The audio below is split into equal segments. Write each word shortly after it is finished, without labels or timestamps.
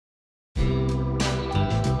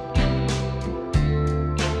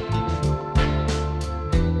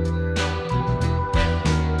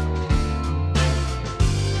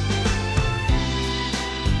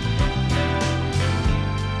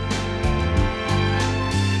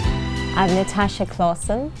I'm Natasha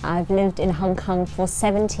Clausen. I've lived in Hong Kong for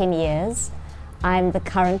 17 years. I'm the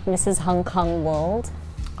current Mrs. Hong Kong World.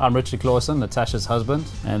 I'm Richard Clausen, Natasha's husband,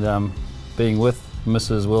 and being with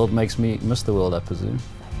Mrs. World makes me miss the world, I presume.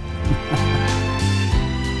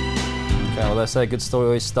 Okay, well, they say a good story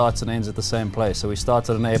always starts and ends at the same place. So we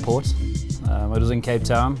started at an airport. It was in Cape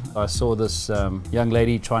Town. I saw this young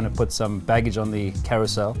lady trying to put some baggage on the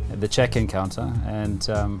carousel at the check-in counter, and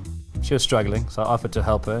she was struggling, so I offered to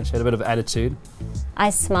help her. She had a bit of attitude. I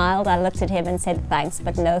smiled, I looked at him and said thanks,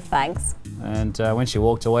 but no thanks. And when she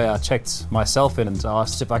walked away, I checked myself in and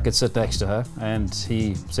asked if I could sit next to her, and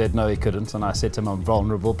he said no, he couldn't, and I said to him, I'm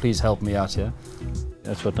vulnerable, please help me out here.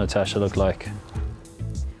 That's what Natasha looked like.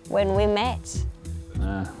 When we met.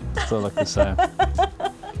 Nah, still looked the same.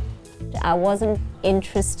 I wasn't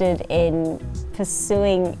interested in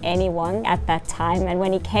pursuing anyone at that time, and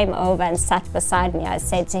when he came over and sat beside me, I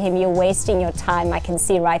said to him, you're wasting your time, I can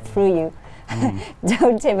see right through you.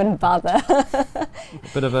 Don't even bother.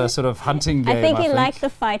 Bit of a sort of hunting game, I think he liked the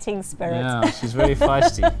fighting spirit. Yeah, she's very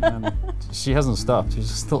feisty. And she hasn't stopped,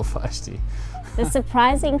 she's still feisty. The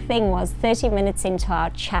surprising thing was 30 minutes into our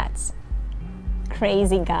chat,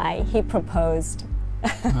 crazy guy, he proposed.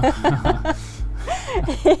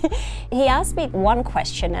 He asked me one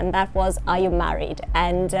question, and that was, are you married?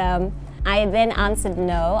 And I then answered,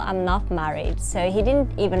 no, I'm not married. So he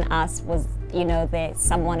didn't even ask, was, you know, there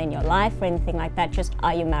someone in your life or anything like that, just,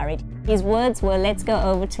 are you married? His words were, let's go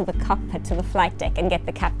over to the cockpit, to the flight deck, and get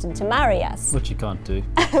the captain to marry us. Which you can't do.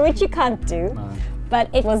 Which you can't do. No. But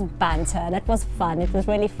it was banter, and it was fun, it was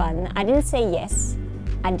really fun. I didn't say yes,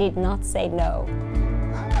 I did not say no.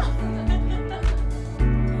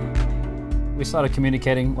 We started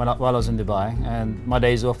communicating while I was in Dubai, and my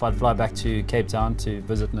days off I'd fly back to Cape Town to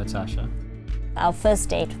visit Natasha. Our first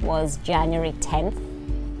date was January 10th,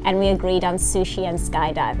 and we agreed on sushi and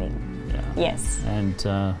skydiving. Yeah. Yes.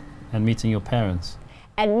 And meeting your parents.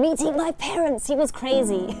 And meeting my parents, he was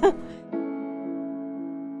crazy.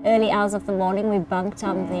 Early hours of the morning we bunked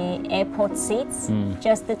on the airport seats,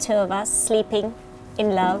 just the two of us sleeping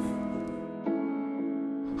in love.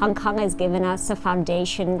 Hong Kong has given us a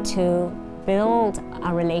foundation to build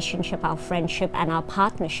our relationship, our friendship, and our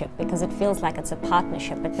partnership, because it feels like it's a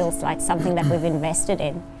partnership. It feels like something that we've invested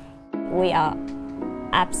in. We are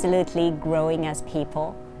absolutely growing as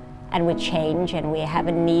people, and we change, and we have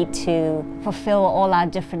a need to fulfill all our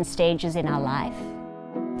different stages in our life.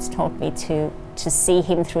 It's taught me to see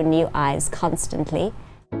him through new eyes constantly,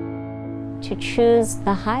 to choose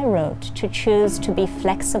the high road, to choose to be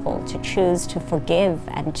flexible, to choose to forgive,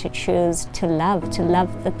 and to choose to love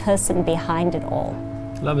the person behind it all.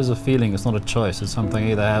 Love is a feeling, it's not a choice. It's something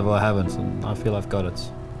you either have or haven't, and I feel I've got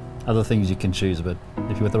it. Other things you can choose, but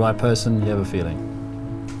if you're with the right person, you have a feeling.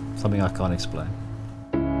 Something I can't explain.